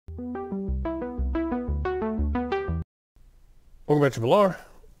Welcome back to Villar.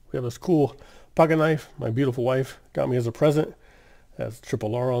 We have this cool pocket knife my beautiful wife got me as a present. It has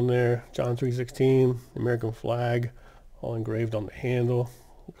triple R on there, John 3:16, American flag, all engraved on the handle.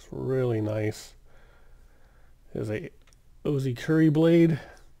 Looks really nice. There's a OZKuri blade.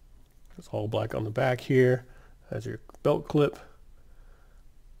 It's all black on the back here. Has your belt clip.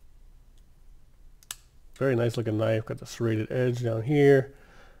 Very nice looking knife. Got the serrated edge down here.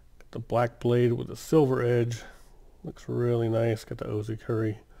 Got the black blade with the silver edge. Looks really nice. Got the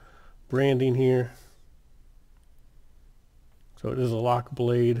OZKuri branding here. So it is a lock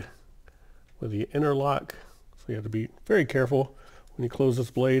blade with the interlock. So you have to be very careful when you close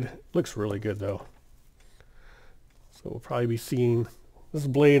this blade. It looks really good though. So we'll probably be seeing this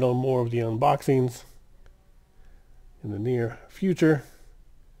blade on more of the unboxings in the near future.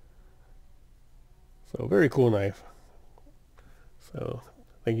 So very cool knife. So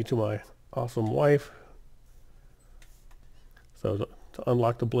thank you to my awesome wife. So to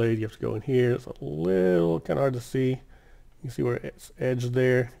unlock the blade, you have to go in here. It's a little kind of hard to see. You can see where it's edged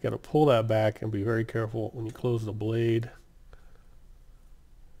there. You got to pull that back and be very careful when you close the blade,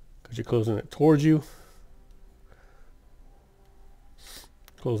 because you're closing it towards you.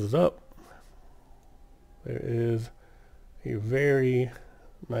 Closes up. There is a very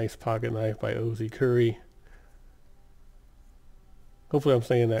nice pocket knife by OZKuri. Hopefully I'm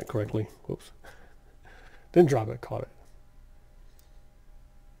saying that correctly. Whoops. Didn't drop it, caught it.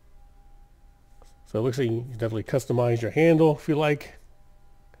 So it looks like you can definitely customize your handle if you like.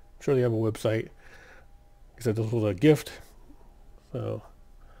 I'm sure they have a website. Like I said, this was a gift. So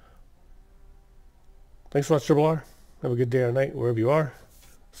thanks for watching Triple R. Have a good day or night wherever you are.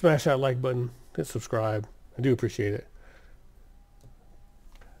 Smash that like button, hit subscribe. I do appreciate it.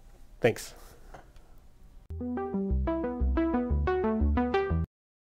 Thanks.